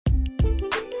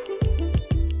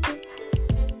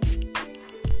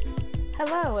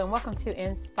Hello and welcome to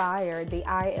Inspire, the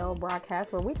IL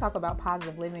broadcast where we talk about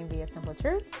positive living via simple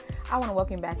truths. I want to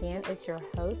welcome you back in. It's your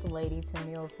host, Lady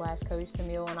Tamil / Coach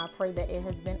Tamil, and I pray that it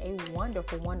has been a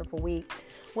wonderful, wonderful week.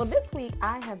 Well, this week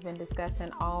I have been discussing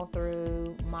all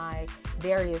through my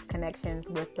various connections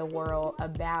with the world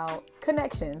about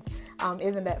connections.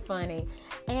 Isn't that funny?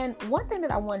 And one thing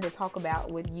that I wanted to talk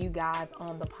about with you guys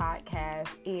on the podcast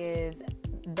is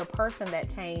the person that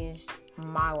changed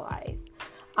my life.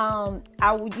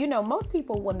 Most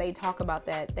people, when they talk about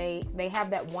that, they have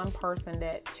that one person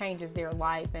that changes their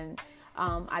life. And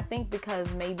I think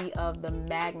because maybe of the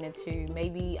magnitude,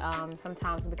 maybe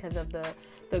sometimes because of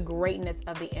the greatness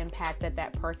of the impact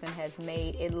that person has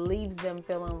made, it leaves them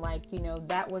feeling like,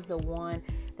 that was the one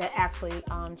that actually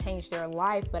changed their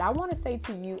life. But I want to say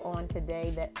to you on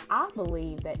today that I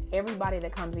believe that everybody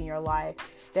that comes in your life,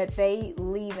 that they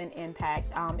leave an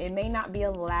impact. It may not be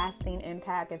a lasting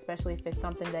impact, especially if it's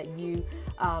something that you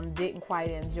didn't quite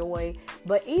enjoy.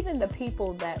 But even the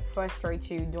people that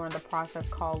frustrate you during the process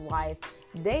called life,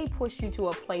 they push you to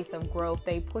a place of growth.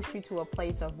 They push you to a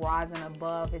place of rising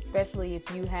above, especially if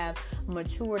you have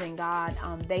matured in God.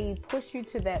 They push you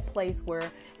to that place where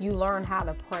you learn how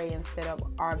to pray instead of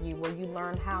argue, where you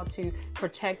learn how to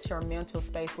protect your mental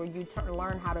space, where you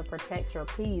learn how to protect your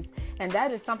peace. And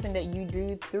that is something that you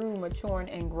do through maturing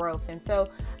and growth. And so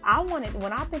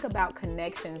when I think about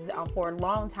connections, for a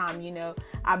long time,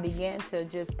 I began to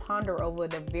just ponder over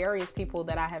the various people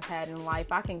that I have had in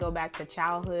life. I can go back to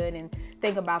childhood and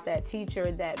think about that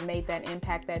teacher that made that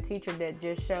impact, that teacher that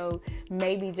just showed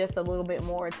maybe just a little bit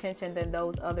more attention than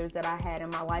those others that I had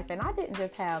in my life. And I didn't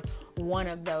just have one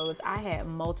of those. I had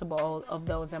multiple of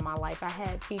those in my life. I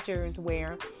had teachers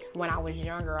where when I was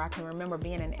younger, I can remember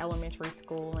being in elementary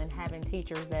school and having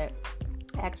teachers that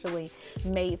actually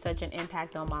made such an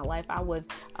impact on my life. I was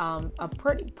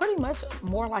pretty much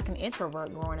more like an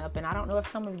introvert growing up, and I don't know if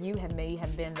some of you may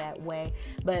have been that way,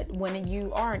 but when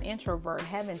you are an introvert,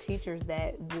 having teachers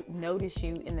that notice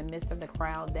you in the midst of the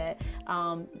crowd, that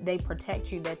they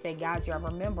protect you, that they guide you. I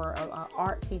remember an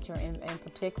art teacher in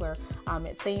particular.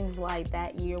 It seems like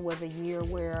that year was a year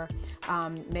where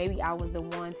maybe I was the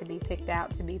one to be picked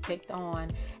out, to be picked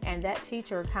on, and that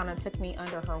teacher kind of took me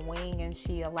under her wing, and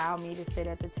she allowed me to sit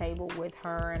at the table with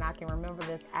her. And I can remember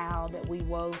this owl that we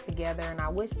wove together, and I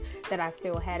wish that I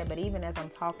still had it, but even as I'm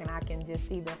talking, I can just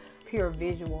see the pure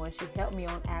visual, and she helped me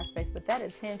on aspects. But that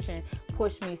attention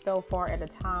pushed me so far at a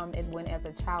time when as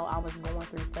a child I was going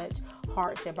through such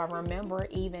hardship. I remember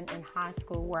even in high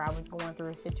school where I was going through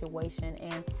a situation,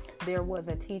 and there was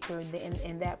a teacher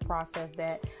in that process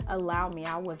that allowed me.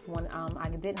 I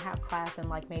didn't have class in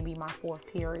like maybe my fourth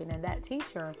period, and that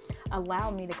teacher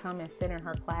allowed me to come and sit in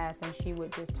her class, and she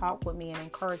would just talk with me and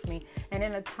encourage me. And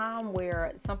in a time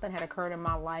where something had occurred in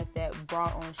my life that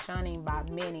brought on shunning by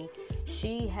many,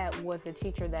 she was the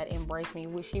teacher that embraced me.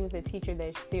 She was a teacher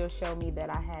that still showed me that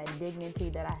I had dignity,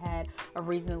 that I had a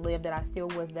reason to live, that I still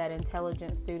was that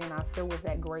intelligent student, I still was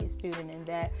that great student, and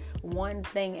that one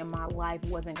thing in my life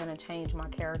wasn't going to change my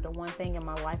character. One thing in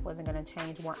my life wasn't going to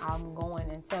change where I'm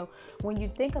going. And so when you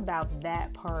think about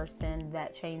that person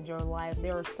that changed your life,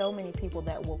 there are so many people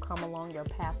that will come along your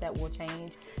path that will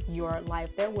change your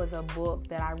life. There was a book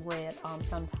that I read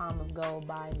some time ago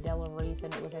by Della Reese,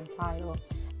 and it was entitled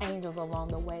Angels Along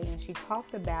the Way, and she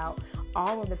talked about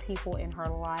all of the people in her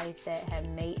life that have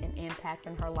made an impact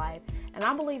in her life. And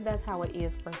I believe that's how it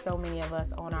is for so many of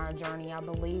us on our journey. I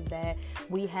believe that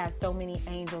we have so many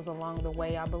angels along the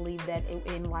way. I believe that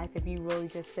in life, if you really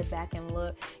just sit back and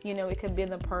look, it could be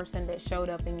the person that showed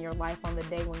up in your life on the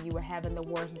day when you were having the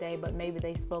worst day, but maybe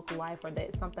they spoke life, or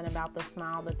that something about the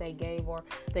smile that they gave, or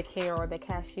the care, or the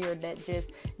cashier that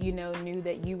just, knew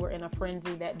that you were in a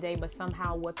frenzy that day, but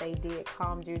somehow what they did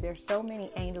calmed you. There's so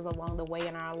many angels along the way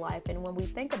in our life. And when we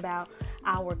think about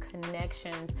our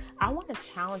connections, I want to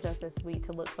challenge us this week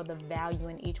to look for the value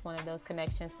in each one of those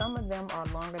connections. Some of them are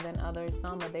longer than others.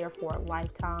 Some are there for a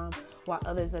lifetime, while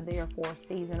others are there for a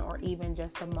season or even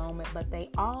just a moment, but they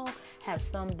all have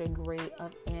some degree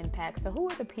of impact. So who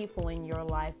are the people in your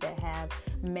life that have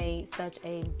made such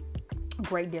a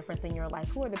great difference in your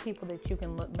life? Who are the people that you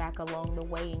can look back along the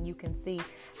way and you can see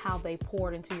how they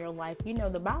poured into your life?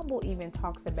 The Bible even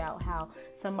talks about how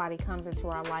somebody comes into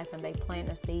our life and they plant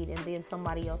a seed, and then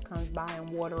somebody else comes by and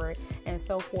water it, and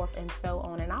so forth and so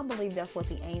on. And I believe that's what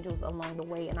the angels along the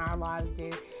way in our lives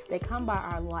do. They come by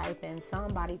our life, and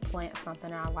somebody plants something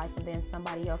in our life, and then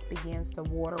somebody else begins to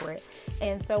water it.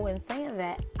 And so in saying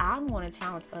that, I want to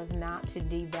challenge us not to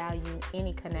devalue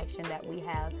any connection that we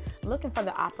have, looking for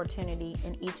the opportunity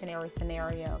in each and every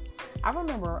scenario. I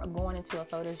remember going into a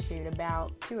photo shoot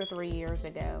about 2 or 3 years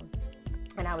ago,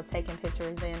 and I was taking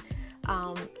pictures, and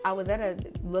I was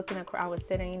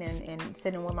sitting and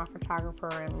sitting with my photographer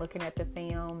and looking at the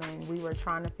film, and we were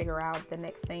trying to figure out the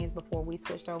next things before we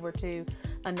switched over to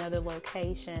another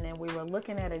location. And we were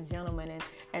looking at a gentleman,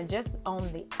 and just on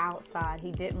the outside,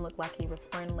 he didn't look like he was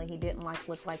friendly. He didn't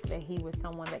look like that he was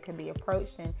someone that could be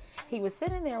approached. And he was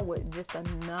sitting there with just a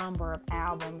number of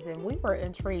albums, and we were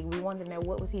intrigued. We wanted to know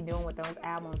what was he doing with those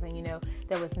albums. And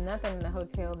there was nothing in the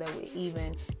hotel that would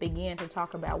even begin to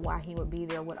talk about why he would be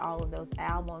there with all of those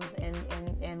albums,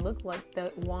 and looked like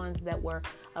the ones that were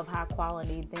of high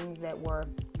quality, things that were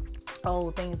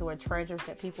treasures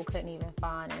that people couldn't even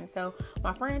find. And so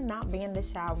my friend, not being the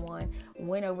shy one,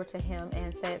 went over to him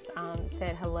and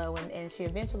said hello, and she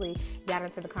eventually got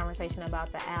into the conversation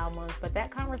about the albums. But that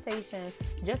conversation,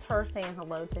 just her saying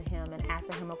hello to him and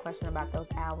asking him a question about those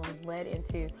albums, led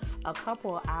into a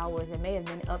couple of hours. It may have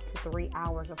been up to 3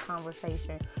 hours of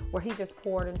conversation where he just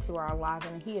poured into our lives,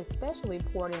 and he especially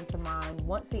poured into mine.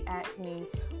 Once he asked me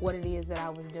what it is that I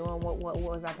was doing, what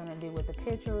was I going to do with the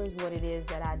pictures, what it is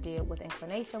that I did with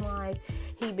Inclination Life,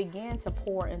 he began to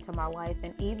pour into my life.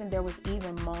 And there was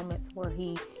even moments where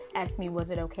he asked me,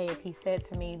 was it okay if he said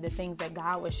to me the things that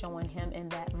God was showing him in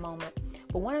that moment.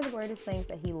 But one of the greatest things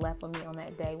that he left with me on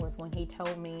that day was when he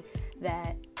told me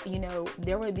that,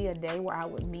 there would be a day where I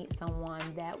would meet someone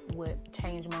that would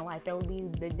change my life. There would be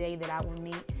the day that I would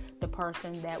meet the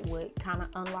person that would kind of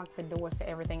unlock the doors to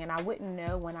everything, and I wouldn't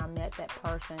know when I met that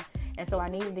person. And so I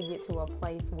needed to get to a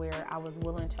place where I was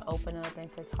willing to open up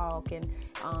and to talk and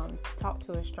talk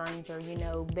to a stranger.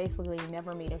 Basically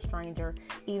never meet a stranger,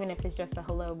 even if it's just a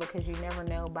hello, because you never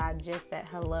know by just that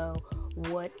hello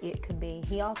what it could be.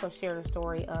 He also shared a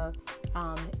story of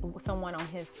someone on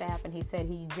his staff, and he said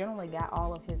he generally got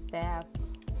all of his staff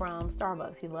from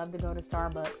Starbucks. He loved to go to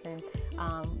Starbucks, and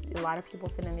a lot of people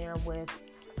sitting there with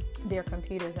their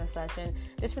computers and such, and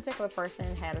this particular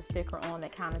person had a sticker on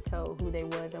that kind of told who they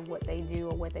was and what they do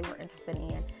or what they were interested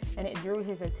in, and it drew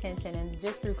his attention, and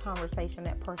just through conversation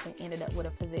that person ended up with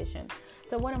a position.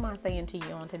 So what am I saying to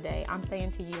you on today? I'm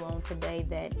saying to you on today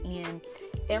that in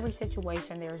every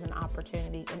situation there is an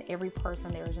opportunity, in every person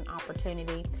there is an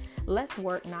opportunity. Let's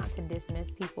work not to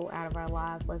dismiss people out of our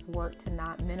lives. Let's work to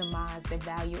not minimize the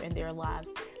value in their lives.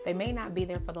 They may not be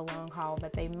there for the long haul,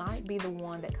 but they might be the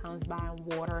one that comes by and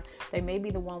water. They may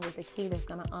be the one with the key that's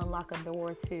going to unlock a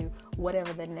door to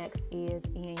whatever the next is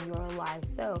in your life.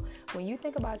 So when you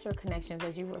think about your connections,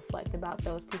 as you reflect about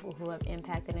those people who have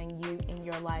impacted on you in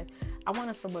your life, I want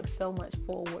us to look so much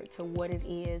forward to what it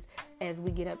is as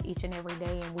we get up each and every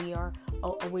day, and we are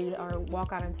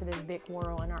walk out into this big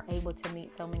world and are able to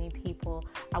meet so many people.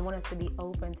 I want us to be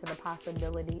open to the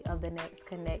possibility of the next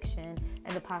connection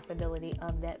and the possibility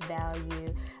of that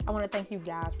value. I want to thank you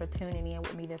guys for tuning in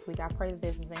with me this week. I pray that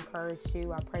this has encouraged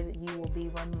you. I pray that you will be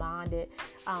reminded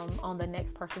on the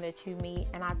next person that you meet,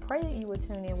 and I pray that you will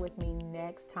tune in with me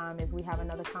next time as we have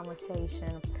another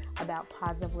conversation about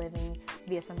positive living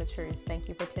via Simple Truths. Thank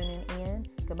you for tuning in.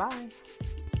 Goodbye.